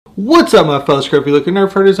What's up, my fellow scruffy looking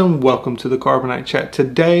nerf herders, and welcome to the Carbonite Chat.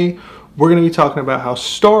 Today we're going to be talking about how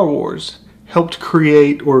Star Wars helped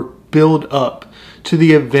create or build up to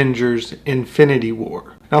the Avengers Infinity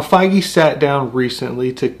War. Now, Feige sat down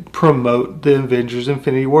recently to promote the Avengers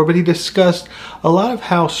Infinity War, but he discussed a lot of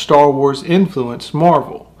how Star Wars influenced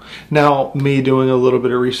Marvel. Now, me doing a little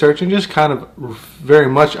bit of research and just kind of very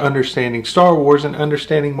much understanding Star Wars and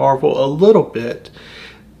understanding Marvel a little bit,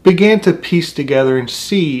 began to piece together and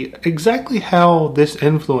see exactly how this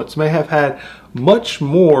influence may have had much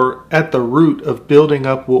more at the root of building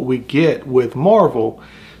up what we get with Marvel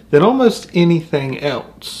than almost anything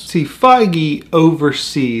else. See, Feige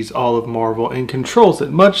oversees all of Marvel and controls it,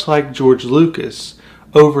 much like George Lucas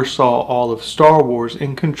oversaw all of Star Wars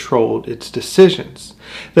and controlled its decisions.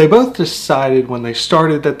 They both decided when they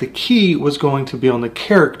started that the key was going to be on the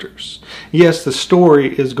characters. Yes, the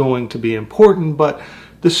story is going to be important, but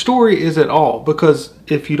the story isn't all, because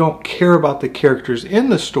if you don't care about the characters in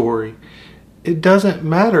the story, it doesn't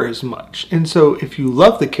matter as much. And so if you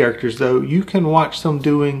love the characters, though, you can watch them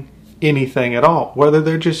doing anything at all. Whether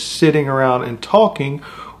they're just sitting around and talking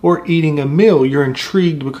or eating a meal, you're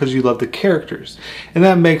intrigued because you love the characters. And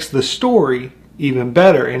that makes the story even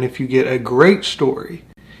better. And if you get a great story,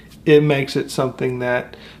 it makes it something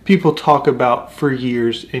that people talk about for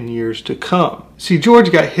years and years to come. See,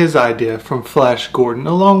 George got his idea from Flash Gordon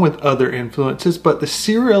along with other influences, but the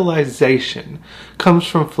serialization comes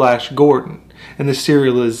from Flash Gordon. And the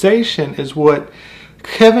serialization is what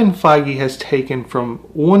Kevin Feige has taken from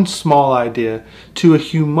one small idea to a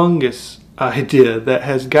humongous idea that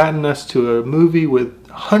has gotten us to a movie with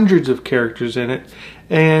hundreds of characters in it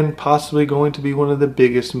and possibly going to be one of the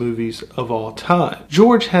biggest movies of all time.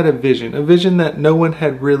 George had a vision that no one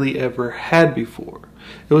had really ever had before.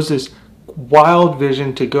 It was this wild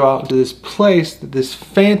vision to go out into this place, this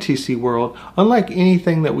fantasy world, unlike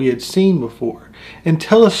anything that we had seen before, and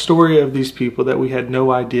tell a story of these people that we had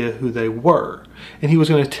no idea who they were. And he was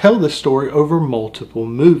going to tell this story over multiple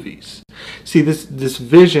movies. See, this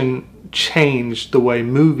vision changed the way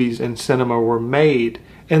movies and cinema were made.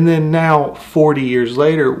 And then now, 40 years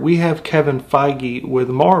later, we have Kevin Feige with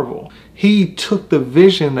Marvel. He took the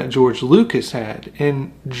vision that George Lucas had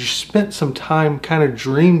and spent some time, kind of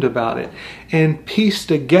dreamed about it, and pieced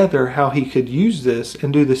together how he could use this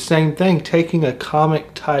and do the same thing, taking a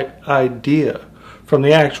comic type idea from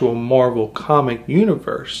the actual Marvel comic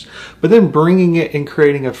universe, but then bringing it and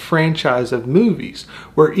creating a franchise of movies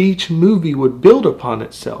where each movie would build upon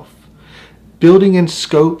itself, building in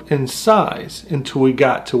scope and size until we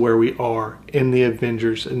got to where we are in the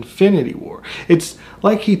Avengers Infinity War. It's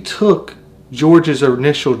like he took George's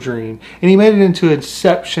initial dream and he made it into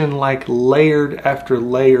Inception, like layered after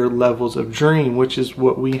layer levels of dream, which is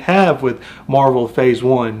what we have with Marvel Phase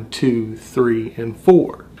 1, 2, 3, and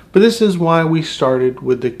 4. But this is why we started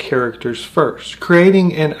with the characters first,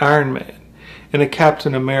 creating an Iron Man and a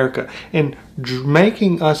Captain America and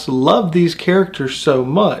making us love these characters so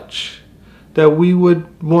much that we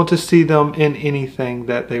would want to see them in anything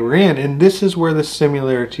that they were in. And this is where the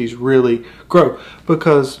similarities really grow,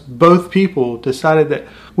 because both people decided that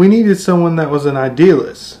we needed someone that was an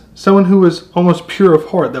idealist, someone who was almost pure of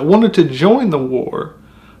heart, that wanted to join the war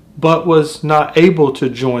but was not able to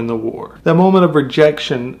join the war. That moment of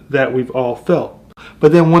rejection that we've all felt.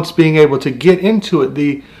 But then once being able to get into it,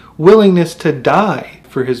 the willingness to die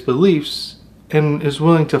for his beliefs and is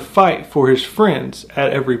willing to fight for his friends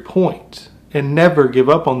at every point and never give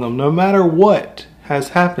up on them, no matter what has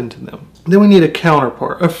happened to them. Then we need a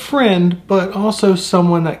counterpart, a friend, but also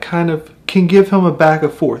someone that kind of can give him a back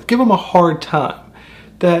and forth, give him a hard time,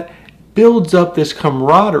 that builds up this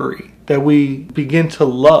camaraderie that we begin to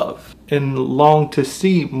love and long to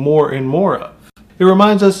see more and more of. It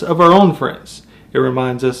reminds us of our own friends. It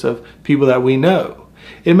reminds us of people that we know.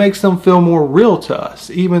 It makes them feel more real to us,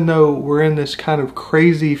 even though we're in this kind of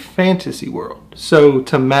crazy fantasy world. So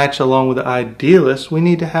to match along with the idealist, we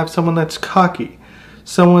need to have someone that's cocky,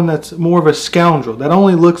 someone that's more of a scoundrel, that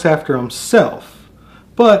only looks after himself.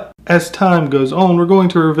 But as time goes on, we're going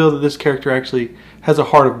to reveal that this character actually has a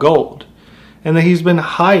heart of gold, and that he's been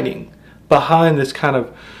hiding behind this kind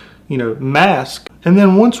of, mask. And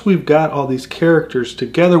then once we've got all these characters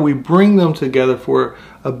together, we bring them together for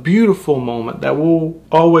a beautiful moment that we'll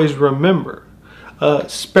always remember. A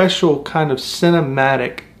special kind of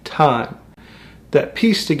cinematic time that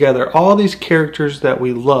pieced together all these characters that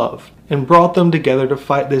we love and brought them together to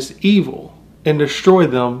fight this evil and destroy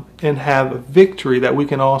them and have a victory that we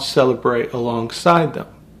can all celebrate alongside them.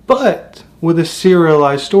 But with a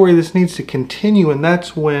serialized story, this needs to continue, and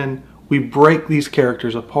that's when We break these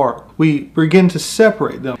characters apart. We begin to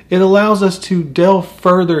separate them. It allows us to delve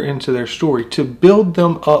further into their story, to build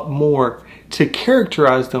them up more, to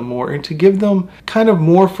characterize them more, and to give them kind of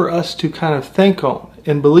more for us to kind of think on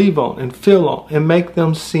and believe on and feel on and make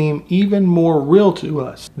them seem even more real to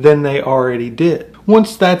us than they already did.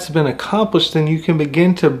 Once that's been accomplished, then you can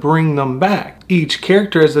begin to bring them back. Each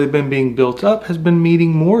character, as they've been being built up, has been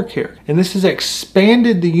meeting more characters. And this has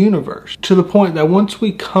expanded the universe to the point that once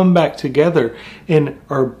we come back together and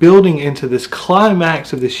are building into this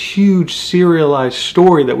climax of this huge serialized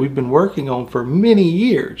story that we've been working on for many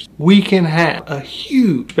years, we can have a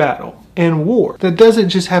huge battle and war that doesn't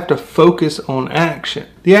just have to focus on action.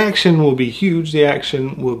 The action will be huge, the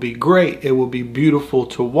action will be great, it will be beautiful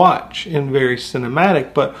to watch and very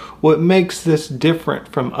cinematic, but what makes this different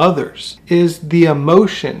from others is the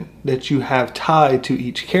emotion that you have tied to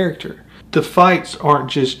each character. The fights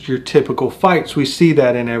aren't just your typical fights, we see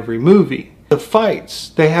that in every movie. The fights,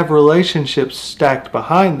 they have relationships stacked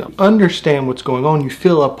behind them. Understand what's going on. You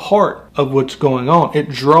feel a part of what's going on. It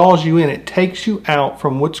draws you in. It takes you out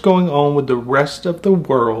from what's going on with the rest of the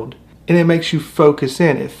world, and it makes you focus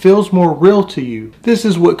in. It feels more real to you. This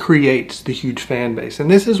is what creates the huge fan base,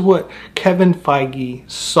 and this is what Kevin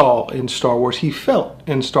Feige saw in Star Wars. He felt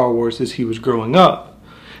in Star Wars as he was growing up.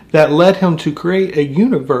 That led him to create a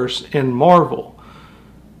universe in Marvel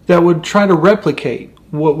that would try to replicate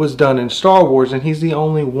what was done in Star Wars, and he's the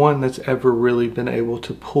only one that's ever really been able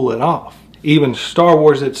to pull it off. Even Star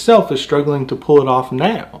Wars itself is struggling to pull it off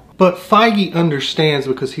now. But Feige understands,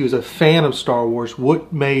 because he was a fan of Star Wars,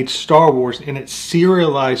 what made Star Wars and its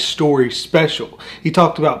serialized story special. He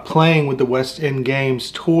talked about playing with the West End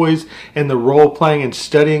Games toys and the role playing and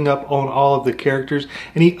studying up on all of the characters,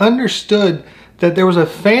 and he understood that there was a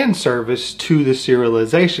fan service to the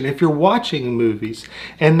serialization. If you're watching movies,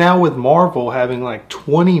 and now with Marvel having like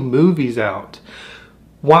 20 movies out,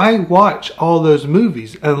 why watch all those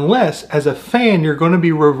movies unless as a fan you're going to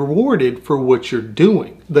be rewarded for what you're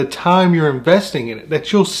doing, the time you're investing in it,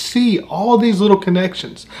 that you'll see all these little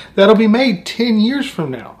connections that'll be made 10 years from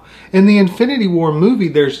now. In the Infinity War movie,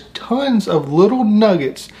 there's tons of little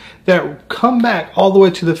nuggets that come back all the way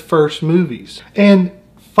to the first movies. And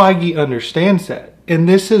Feige understands that, and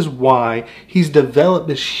this is why he's developed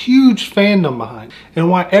this huge fandom behind, and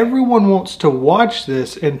why everyone wants to watch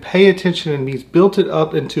this and pay attention, and he's built it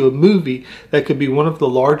up into a movie that could be one of the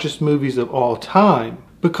largest movies of all time,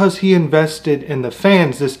 because he invested in the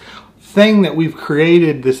fans. This thing that we've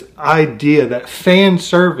created, this idea that fan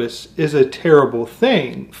service is a terrible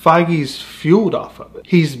thing, Feige's fueled off of it.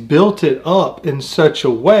 He's built it up in such a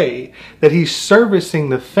way that he's servicing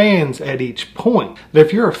the fans at each point. That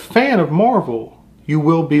if you're a fan of Marvel, you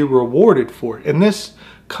will be rewarded for it. And this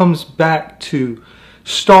comes back to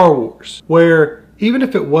Star Wars, where even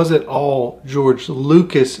if it wasn't all George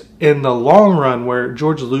Lucas in the long run, where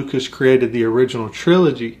George Lucas created the original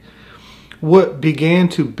trilogy, what began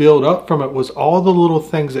to build up from it was all the little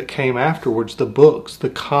things that came afterwards, the books, the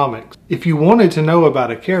comics. If you wanted to know about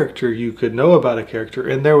a character, you could know about a character,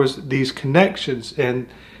 and there was these connections, and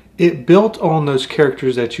it built on those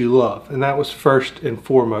characters that you love, and that was first and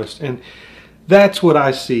foremost. And that's what I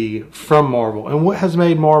see from Marvel, and what has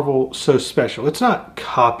made Marvel so special. It's not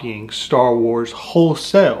copying Star Wars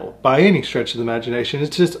wholesale by any stretch of the imagination.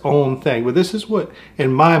 It's its own thing, but this is what,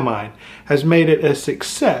 in my mind, has made it a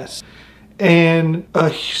success. And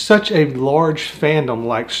such a large fandom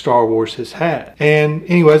like Star Wars has had. And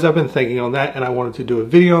anyways, I've been thinking on that, and I wanted to do a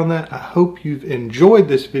video on that. I hope you've enjoyed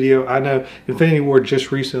this video. I know Infinity War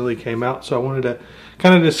just recently came out, so I wanted to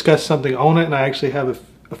kind of discuss something on it, and I actually have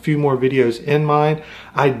a few more videos in mind.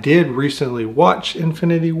 I did recently watch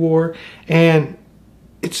Infinity War, and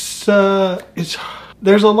there's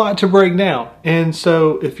a lot to break down. And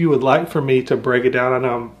so if you would like for me to break it down, I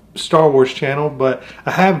know I'm Star Wars channel, but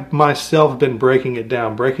I have myself been breaking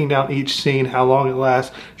down each scene, how long it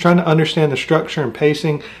lasts, trying to understand the structure and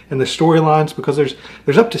pacing and the storylines, because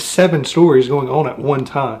there's up to 7 stories going on at one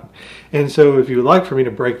time. And so if you would like for me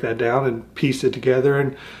to break that down and piece it together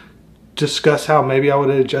and discuss how maybe I would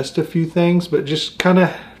adjust a few things, but just kind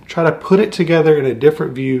of try to put it together in a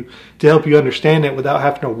different view to help you understand it without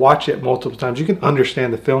having to watch it multiple times. You can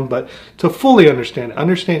understand the film, but to fully understand it,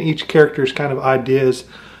 understand each character's kind of ideas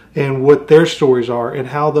and what their stories are and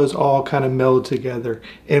how those all kind of meld together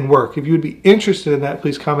and work. If you would be interested in that,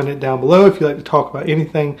 please comment it down below. If you'd like to talk about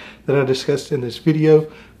anything that I discussed in this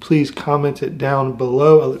video, please comment it down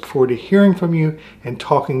below. I look forward to hearing from you and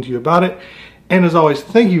talking to you about it. And as always,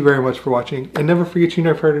 thank you very much for watching. And never forget, you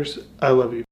Nerf Herders, I love you.